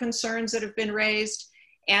social concerns that have been raised.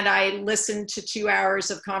 And I listened to 2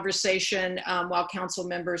 hours of conversation while council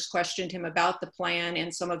members questioned him about the plan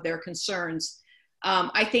and some of their concerns.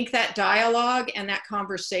 I think that dialogue and that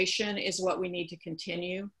conversation is what we need to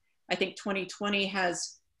continue. I think 2020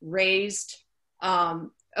 has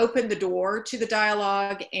opened the door to the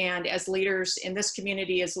dialogue, and as leaders in this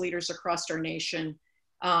community, as leaders across our nation,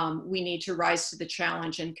 we need to rise to the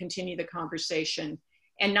challenge and continue the conversation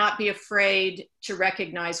and not be afraid to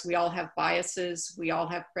recognize we all have biases, we all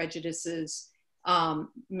have prejudices.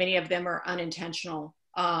 Many of them are unintentional,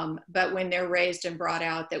 but when they're raised and brought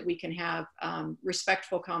out, that we can have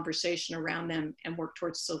respectful conversation around them and work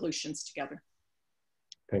towards solutions together.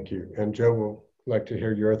 Thank you. And Joe, we'd like to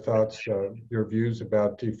hear your thoughts, your views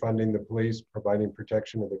about defunding the police, providing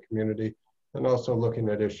protection to the community, and also looking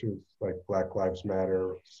at issues like Black Lives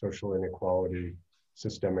Matter, social inequality,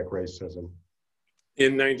 systemic racism.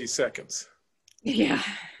 In 90 seconds. Yeah.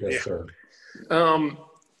 Yes, Yeah. sir.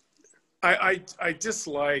 I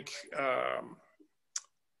dislike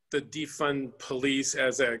the defund police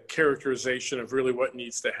as a characterization of really what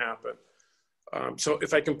needs to happen. So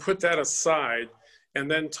if I can put that aside and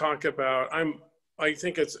then talk about, I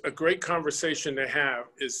think it's a great conversation to have,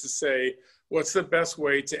 is to say, what's the best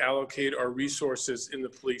way to allocate our resources in the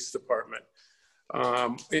police department?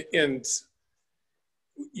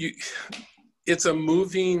 It's a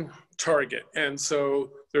moving target. And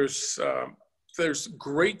so there's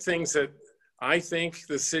great things that I think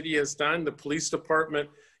the city has done. The police department,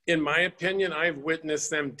 in my opinion, I've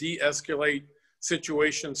witnessed them de-escalate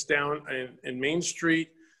situations down in Main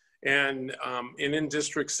Street and in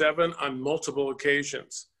District 7 on multiple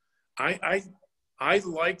occasions. I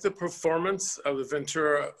like the performance of the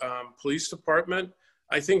Ventura Police Department.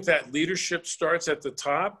 I think that leadership starts at the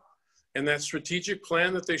top. And that strategic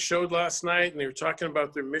plan that they showed last night, and they were talking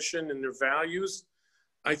about their mission and their values,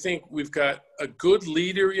 I think we've got a good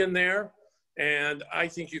leader in there, and I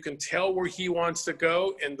think you can tell where he wants to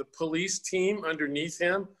go, and the police team underneath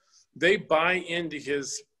him, they buy into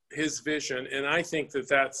his vision, and I think that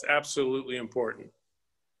that's absolutely important.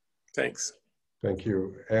 Thanks. Thank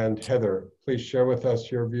you. And Heather, please share with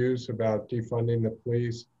us your views about defunding the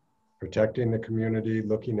police, protecting the community,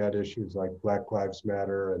 looking at issues like Black Lives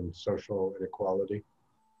Matter and social inequality.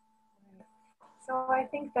 So I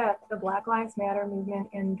think that the Black Lives Matter movement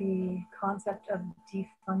and the concept of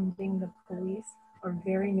defunding the police are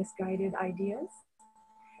very misguided ideas.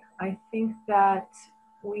 I think that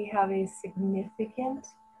we have a significant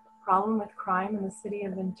problem with crime in the city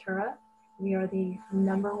of Ventura. We are the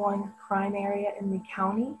 #1 crime area in the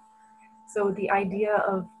county. So the idea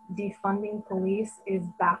of defunding police is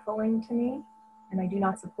baffling to me, and I do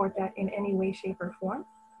not support that in any way, shape, or form.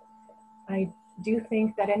 I do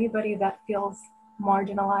think that anybody that feels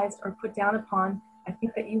marginalized or put down upon, I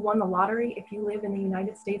think that you won the lottery if you live in the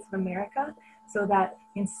United States of America, so that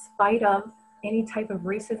in spite of any type of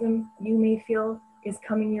racism you may feel is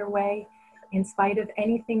coming your way, in spite of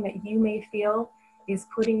anything that you may feel is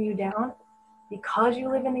putting you down, because you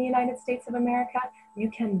live in the United States of America, you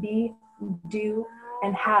can be, do,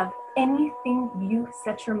 and have anything you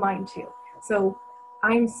set your mind to. So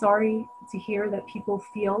I'm sorry to hear that people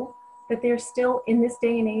feel that they're still in this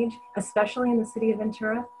day and age, especially in the city of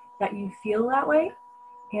Ventura, that you feel that way.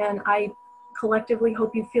 And I collectively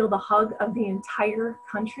hope you feel the hug of the entire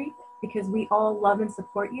country, because we all love and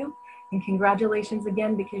support you. And congratulations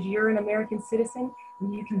again, because you're an American citizen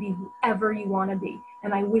and you can be whoever you want to be.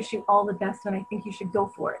 And I wish you all the best, and I think you should go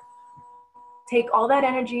for it. Take all that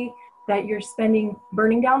energy that you're spending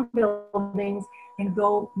burning down buildings and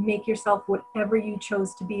go make yourself whatever you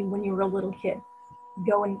chose to be when you were a little kid.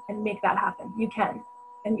 go and make that happen. You can,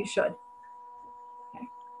 and you should. Okay.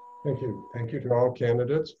 Thank you. Thank you to all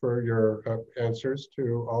candidates for your answers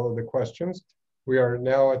to all of the questions. We are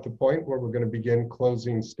now at the point where we're going to begin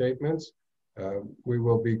closing statements. We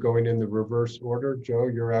will be going in the reverse order. Joe,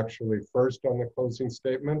 you're actually first on the closing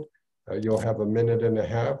statement. You'll have 1.5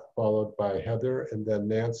 minutes, followed by Heather and then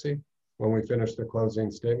Nancy. When we finish the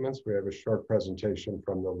closing statements, we have a short presentation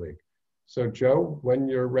from the league. So Joe, when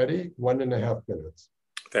you're ready, 1.5 minutes.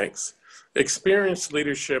 Thanks. Experienced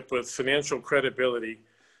leadership with financial credibility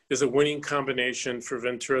is a winning combination for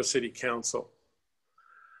Ventura City Council.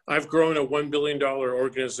 I've grown a $1 billion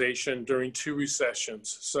organization during 2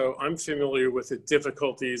 recessions, so I'm familiar with the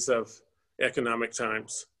difficulties of economic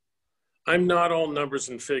times. I'm not all numbers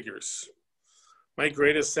and figures. My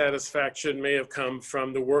greatest satisfaction may have come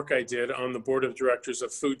from the work I did on the board of directors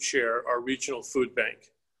of Food Share, our regional food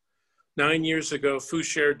bank. 9 years ago, Food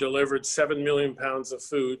Share delivered 7 million pounds of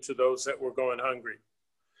food to those that were going hungry.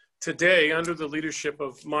 Today, under the leadership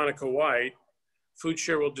of Monica White, Food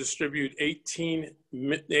Share will distribute 18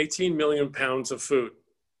 million pounds of food.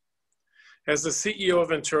 As the CEO of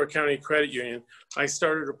Ventura County Credit Union, I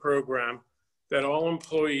started a program that all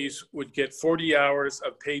employees would get 40 hours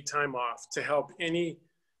of paid time off to help any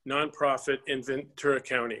nonprofit in Ventura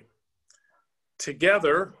County.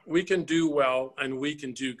 Together, we can do well and we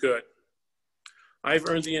can do good. I've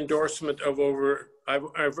earned the endorsement of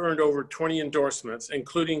I've earned over 20 endorsements,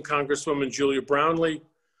 including Congresswoman Julia Brownley,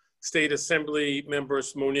 State Assembly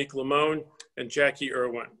members Monique Limon and Jackie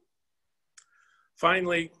Irwin.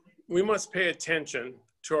 Finally, we must pay attention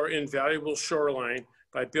to our invaluable shoreline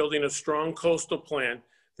by building a strong coastal plan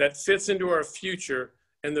that fits into our future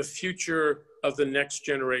and the future of the next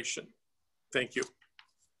generation. Thank you.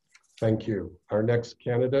 Thank you. Our next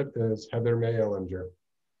candidate is Heather May Ellinger.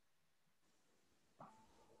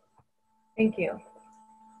 Thank you.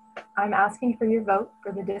 I'm asking for your vote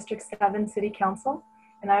for the District 7 City Council,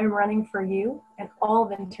 and I am running for you and all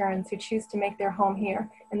Venturans who choose to make their home here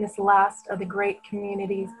in this last of the great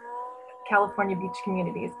communities, California beach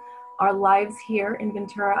communities. Our lives here in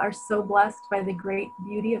Ventura are so blessed by the great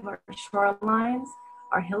beauty of our shorelines,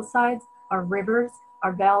 our hillsides, our rivers,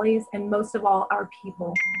 our valleys, and most of all, our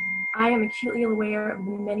people. I am acutely aware of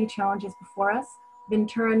the many challenges before us.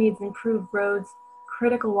 Ventura needs improved roads,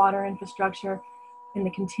 critical water infrastructure, and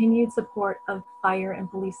the continued support of fire and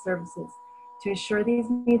police services. To ensure these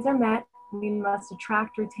needs are met, we must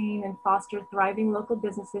attract, retain, and foster thriving local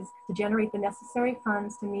businesses to generate the necessary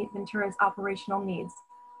funds to meet Ventura's operational needs.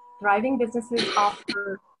 Thriving businesses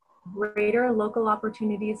offer greater local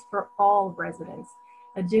opportunities for all residents.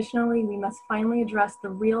 Additionally, we must finally address the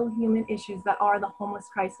real human issues that are the homeless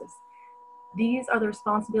crisis. These are the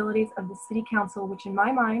responsibilities of the City Council, which in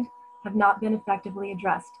my mind have not been effectively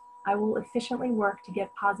addressed. I will efficiently work to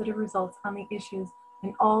get positive results on the issues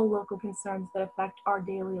and all local concerns that affect our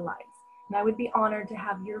daily lives. And I would be honored to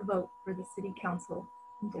have your vote for the City Council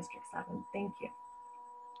in District 7. Thank you.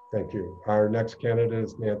 Thank you. Our next candidate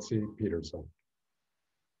is Nancy Peterson.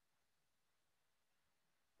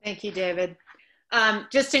 Thank you, David.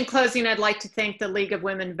 Just in closing, I'd like to thank the League of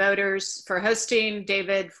Women Voters for hosting,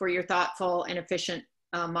 David for your thoughtful and efficient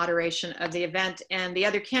moderation of the event, and the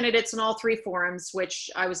other candidates in all 3 forums, which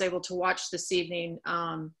I was able to watch this evening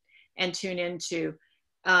and tune into.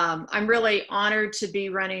 I'm really honored to be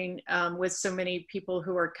running with so many people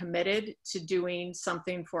who are committed to doing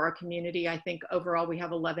something for our community. I think overall we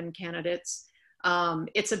have 11 candidates.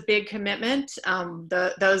 It's a big commitment.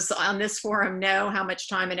 Those on this forum know how much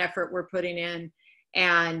time and effort we're putting in.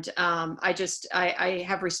 And I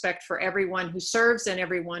have respect for everyone who serves and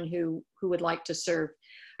everyone who would like to serve.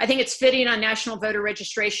 I think it's fitting on National Voter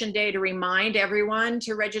Registration Day to remind everyone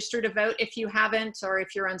to register to vote if you haven't, or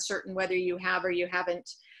if you're uncertain whether you have or you haven't,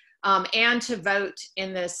 and to vote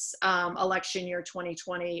in this election year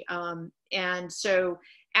 2020. And so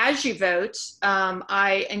as you vote,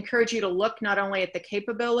 I encourage you to look not only at the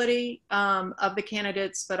capability of the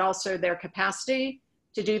candidates, but also their capacity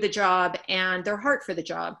to do the job and their heart for the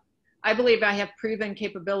job. I believe I have proven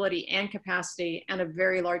capability and capacity and a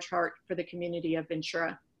very large heart for the community of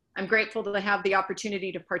Ventura. I'm grateful to have the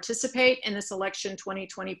opportunity to participate in this election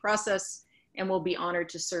 2020 process, and will be honored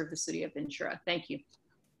to serve the city of Ventura. Thank you.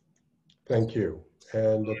 Thank you.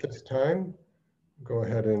 And at this time, go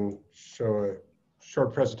ahead and show a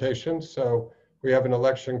short presentation. So we have an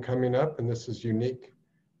election coming up, and this is unique.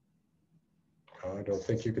 I don't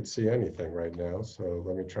think you could see anything right now, so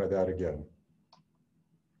let me try that again.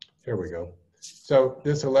 Here we go. So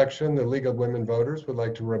this election, the League of Women Voters would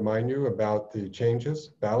like to remind you about the changes.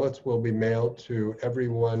 Ballots will be mailed to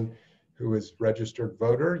everyone who is registered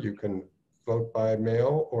voter. You can vote by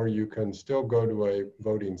mail, or you can still go to a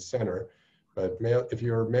voting center. But if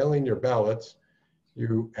you're mailing your ballots,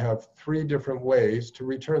 you have 3 different ways to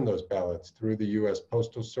return those ballots: through the U.S.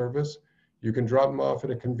 Postal Service. You can drop them off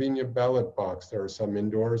at a convenient ballot box. There are some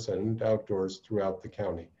indoors and outdoors throughout the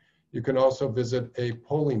county. You can also visit a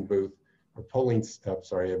polling booth,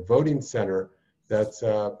 or a voting center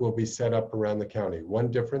that will be set up around the county. One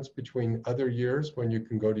difference between other years when you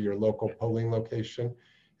can go to your local polling location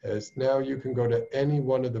is now you can go to any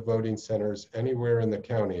one of the voting centers anywhere in the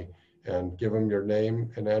county and give them your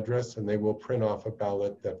name and address, and they will print off a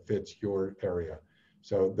ballot that fits your area.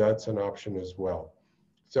 So that's an option as well.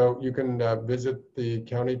 So you can visit the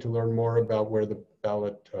county to learn more about where the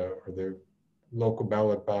ballot or the local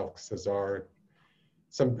ballot boxes are.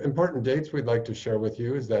 Some important dates we'd like to share with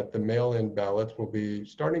you is that the mail-in ballots will be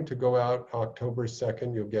starting to go out October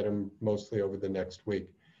 2nd. You'll get them mostly over the next week.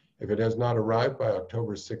 If it has not arrived by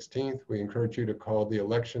October 16th, we encourage you to call the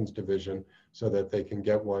Elections Division so that they can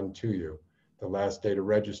get one to you. The last day to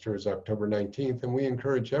register is October 19th, and we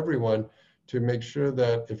encourage everyone to make sure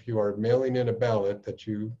that if you are mailing in a ballot, that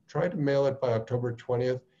you try to mail it by October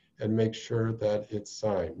 20th and make sure that it's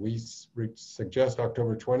signed. We suggest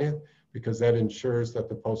October 20th because that ensures that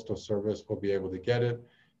the Postal Service will be able to get it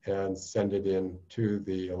and send it in to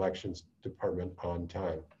the Elections Department on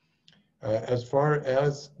time. As far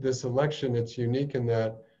as this election, it's unique in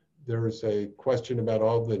that there is a question about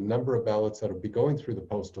all the number of ballots that will be going through the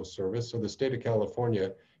Postal Service. So the state of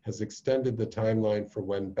California has extended the timeline for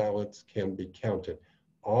when ballots can be counted.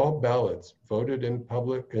 All ballots voted in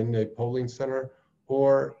public in a polling center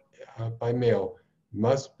or by mail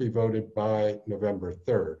must be voted by November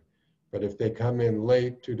 3rd. But if they come in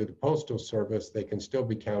late due to the Postal Service, they can still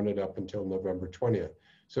be counted up until November 20th.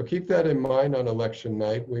 So keep that in mind on election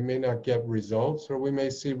night. We may not get results, or we may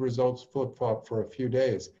see results flip-flop for a few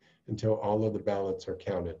days until all of the ballots are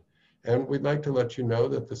counted. And we'd like to let you know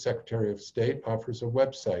that the Secretary of State offers a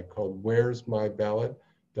website called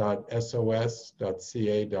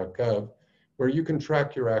where'smyballot.sos.ca.gov, where you can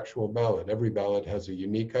track your actual ballot. Every ballot has a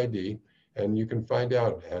unique ID, and you can find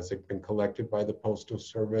out, has it been collected by the Postal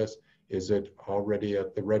Service? Is it already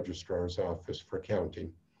at the registrar's office for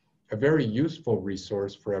counting? A very useful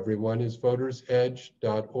resource for everyone is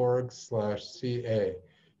votersedge.org/CA.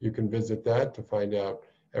 You can visit that to find out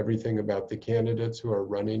everything about the candidates who are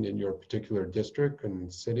running in your particular district and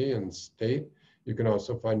city and state. You can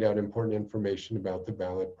also find out important information about the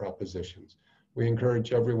ballot propositions. We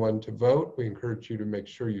encourage everyone to vote. We encourage you to make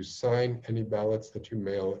sure you sign any ballots that you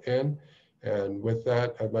mail in. And with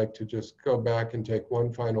that, I'd like to just go back and take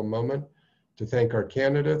one final moment to thank our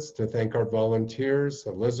candidates, to thank our volunteers,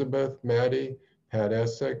 Elizabeth, Maddie, Pat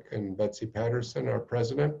Essick, and Betsy Patterson, our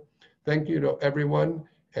president. Thank you to everyone.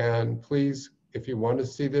 And please, if you want to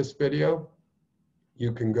see this video,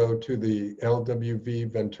 you can go to the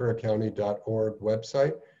lwvventuracounty.org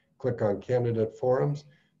website, click on candidate forums.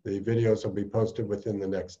 The videos will be posted within the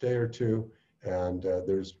next day or two. And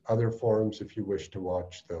there's other forums if you wish to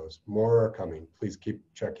watch those. More are coming. Please keep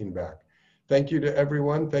checking back. Thank you to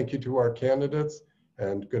everyone. Thank you to our candidates,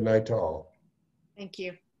 and good night to all. Thank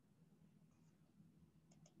you.